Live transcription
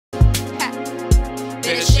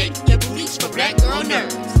Better shake your booties for black girl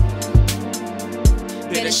nerves.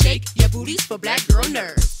 Better shake your booties for black girl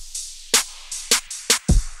nerves.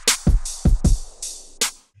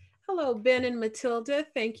 Hello, Ben and Matilda.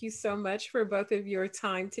 Thank you so much for both of your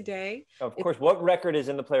time today. Of course. What record is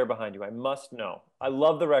in the player behind you? I must know. I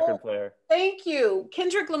love the record player. Thank you.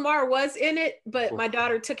 Kendrick Lamar was in it, but my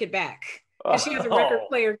daughter took it back. And she has a record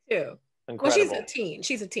player too. Incredible. Well, she's a teen.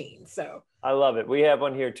 She's a teen, so. I love it. We have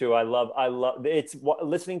one here too. I love it's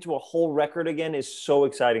listening to a whole record again is so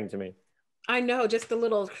exciting to me. I know, just the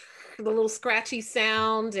little scratchy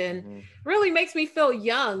sound, and really makes me feel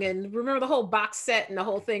young, and remember the whole box set and the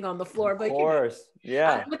whole thing on the floor. But of course,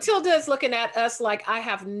 yeah. Matilda is looking at us like I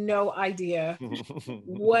have no idea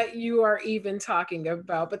what you are even talking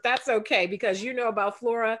about, but that's okay because you know about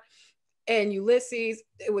Flora and Ulysses.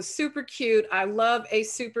 It was super cute. I love a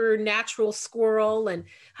supernatural squirrel and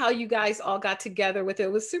how you guys all got together with it.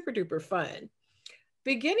 It was super duper fun.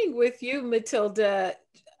 Beginning with you, Matilda,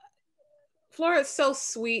 Flora is so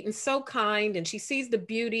sweet and so kind, and she sees the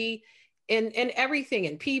beauty in everything,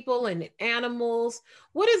 in people and in animals.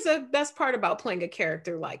 What is the best part about playing a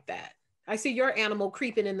character like that? I see your animal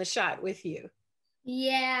creeping in the shot with you.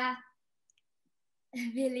 Yeah,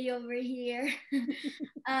 Billy over here.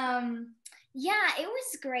 Yeah, it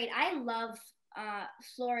was great. I love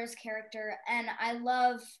Flora's character, and I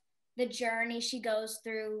love the journey she goes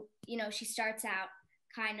through. You know, she starts out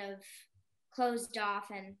kind of closed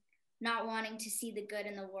off and not wanting to see the good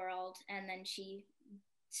in the world, and then she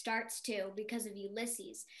starts to because of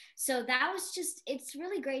Ulysses. So that was just, it's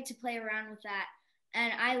really great to play around with that,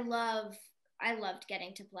 and I loved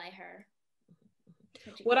getting to play her.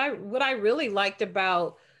 What I really liked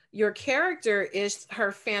about your character is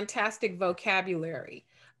her fantastic vocabulary.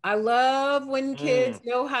 I love when kids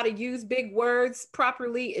know how to use big words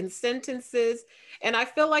properly in sentences, and I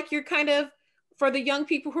feel like you're kind of, for the young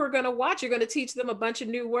people who are going to watch, you're going to teach them a bunch of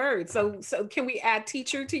new words. So can we add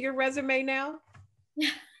teacher to your resume now?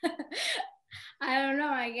 I don't know,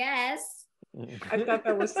 I guess. I thought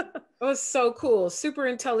that was so cool. Super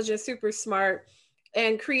intelligent, super smart,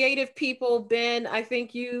 and creative people. Ben, I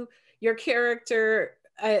think your character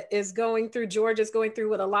is going through, George is going through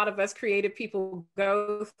what a lot of us creative people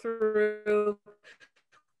go through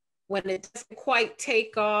when it doesn't quite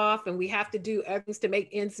take off and we have to do things to make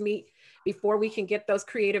ends meet before we can get those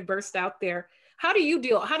creative bursts out there. How did you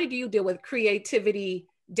deal with creativity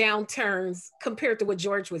downturns compared to what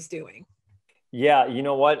George was doing? Yeah, you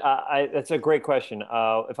know what? That's a great question.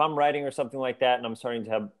 If I'm writing or something like that, and I'm starting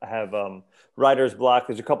to have writer's block,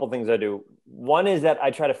 there's a couple things I do. One is that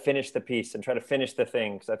I try to finish the piece and try to finish the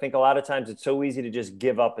thing, because I think a lot of times it's so easy to just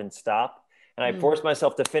give up and stop. And I force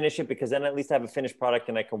myself to finish it because then at least I have a finished product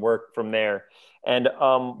and I can work from there. And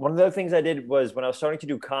one of the other things I did was when I was starting to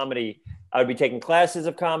do comedy, I would be taking classes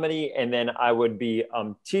of comedy, and then I would be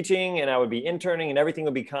teaching, and I would be interning, and everything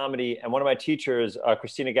would be comedy. And one of my teachers,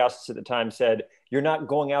 Christina Gaussis at the time, said, "You're not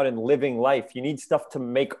going out and living life. You need stuff to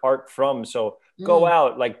make art from. So go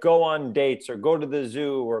out, like go on dates or go to the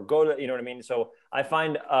zoo or go to, you know what I mean?" So I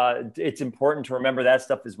find it's important to remember that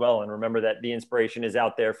stuff as well, and remember that the inspiration is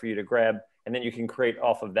out there for you to grab, and then you can create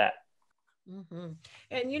off of that.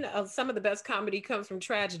 And you know, some of the best comedy comes from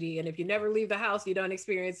tragedy, and if you never leave the house, you don't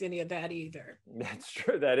experience any of that either. That's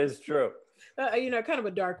true. That is true. You know, kind of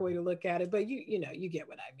a dark way to look at it, but you know, you get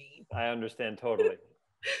what I mean. I understand totally.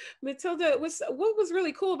 Matilda, what was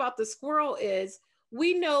really cool about the squirrel is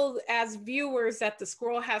we know as viewers that the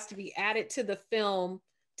squirrel has to be added to the film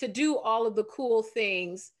to do all of the cool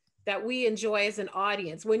things that we enjoy as an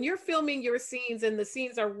audience. When you're filming your scenes and the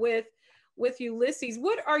scenes are with Ulysses,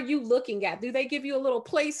 what are you looking at? Do they give you a little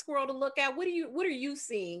play squirrel to look at? What are you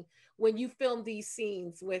seeing when you film these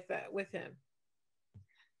scenes with him?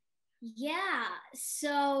 Yeah,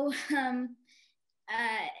 so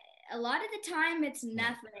a lot of the time it's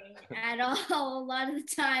nothing at all. A lot of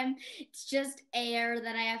the time it's just air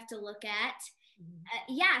that I have to look at.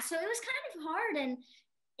 Yeah, so it was kind of hard and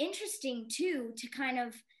interesting too to kind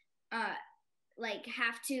of like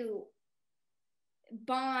have to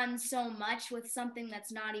bond so much with something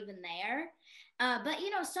that's not even there. But you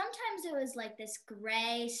know, sometimes it was like this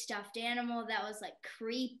gray stuffed animal that was like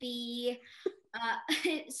creepy.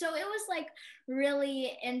 So it was like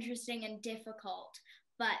really interesting and difficult,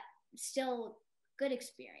 but still good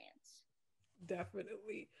experience.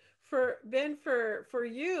 Definitely. For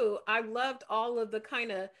you, I loved all of the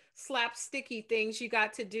kind of slapsticky things you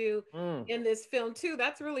got to do in this film too.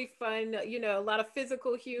 That's really fun. You know, a lot of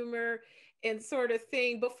physical humor and sort of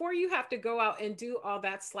thing, before you have to go out and do all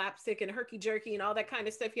that slapstick and herky jerky and all that kind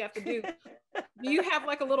of stuff you have to do, do you have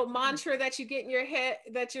like a little mantra that you get in your head,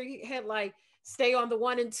 like, stay on the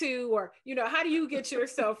 1 and 2, or, you know, how do you get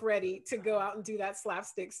yourself ready to go out and do that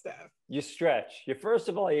slapstick stuff? You stretch. First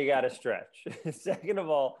of all, you got to stretch. Second of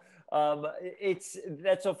all,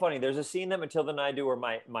 that's so funny. There's a scene that Matilda and I do where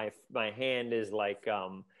my hand is like,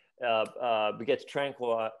 gets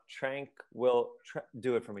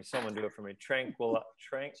do it for me. Someone do it for me. Tranquilized.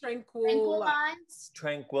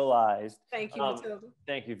 Thank you, Matilda.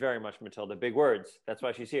 Thank you very much, Matilda. Big words. That's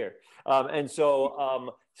why she's here.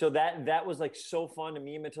 So that was like so fun. And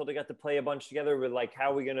me and Matilda got to play a bunch together with like,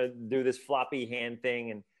 how are we going to do this floppy hand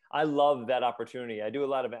thing? And I love that opportunity. I do a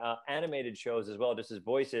lot of animated shows as well, just as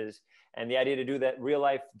voices. And the idea to do that real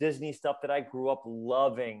life Disney stuff that I grew up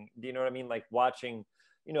loving. Do you know what I mean? Like watching,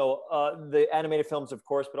 you know, the animated films, of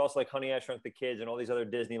course, but also like Honey, I Shrunk the Kids and all these other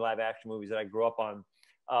Disney live action movies that I grew up on.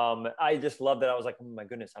 I just love that. I was like, oh my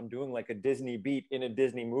goodness, I'm doing like a Disney beat in a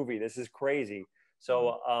Disney movie. This is crazy.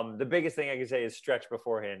 So the biggest thing I can say is stretch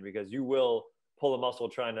beforehand, because you will pull a muscle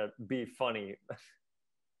trying to be funny.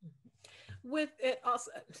 With it also,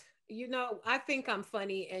 you know, I think I'm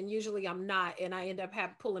funny and usually I'm not, and I end up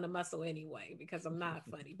pulling a muscle anyway because I'm not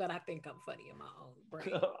funny, but I think I'm funny in my own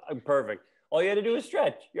brain. Perfect. All you had to do is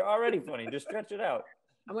stretch. You're already funny. Just stretch it out.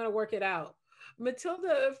 I'm going to work it out.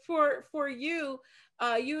 Matilda, for you,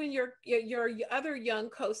 you and your other young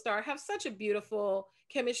co-star have such a beautiful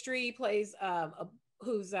chemistry. He plays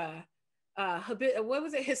who's what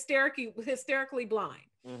was it? Hysterically blind.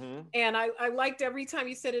 Mm-hmm. And I liked every time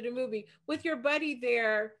you said it in a movie with your buddy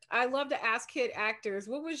there. I love to ask kid actors,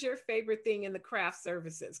 what was your favorite thing in the craft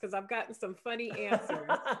services? Because I've gotten some funny answers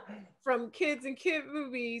from kids and kid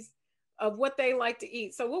movies of what they like to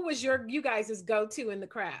eat. So what was you guys' go-to in the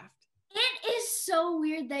craft? It is so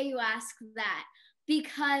weird that you ask that,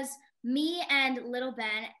 because me and little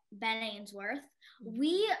Ben Ainsworth,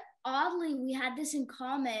 we had this in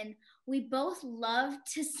common. We both loved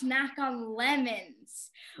to snack on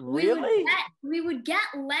lemons. Really? We would get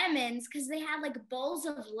lemons because they had like bowls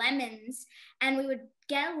of lemons, and we would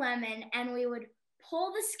get a lemon and we would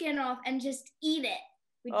pull the skin off and just eat it.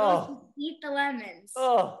 We'd both eat the lemons.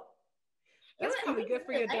 Oh. That's probably good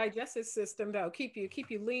for your digestive system, though. Keep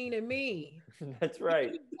you lean and mean. That's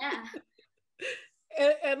right.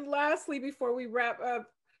 Yeah. And lastly, before we wrap up,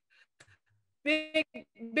 Big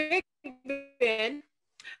Ben,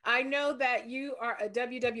 I know that you are a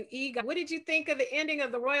WWE guy. What did you think of the ending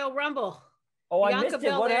of the Royal Rumble? Oh, I missed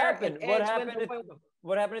it. What happened? What happened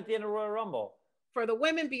at the end of Royal Rumble? For the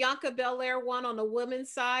women, Bianca Belair won on the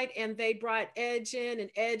women's side, and they brought Edge in, and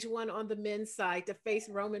Edge won on the men's side to face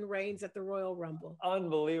Roman Reigns at the Royal Rumble.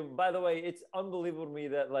 Unbelievable. By the way, it's unbelievable to me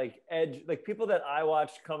that like Edge, like people that I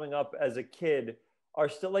watched coming up as a kid are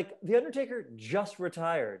still like, The Undertaker just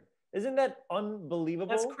retired. Isn't that unbelievable?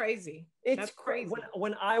 That's crazy. That's crazy.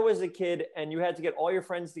 When I was a kid and you had to get all your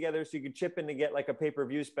friends together so you could chip in to get like a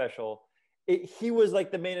pay-per-view special, he was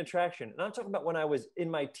like the main attraction. And I'm talking about when I was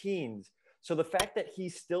in my teens. So the fact that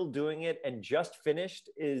he's still doing it and just finished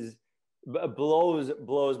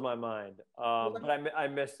blows my mind. But I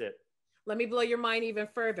missed it. Let me blow your mind even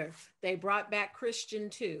further. They brought back Christian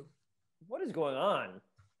too. What is going on?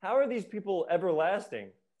 How are these people everlasting?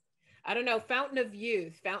 I don't know. Fountain of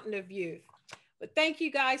youth. But thank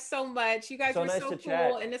you guys so much. You guys were so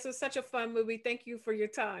cool. And this was such a fun movie. Thank you for your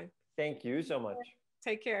time. Thank you so much.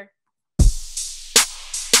 Take care.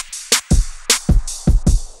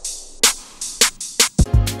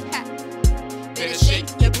 Better shake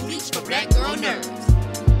your booties for black girl nerves.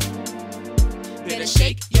 Better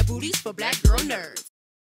shake your booties for black girl nerves.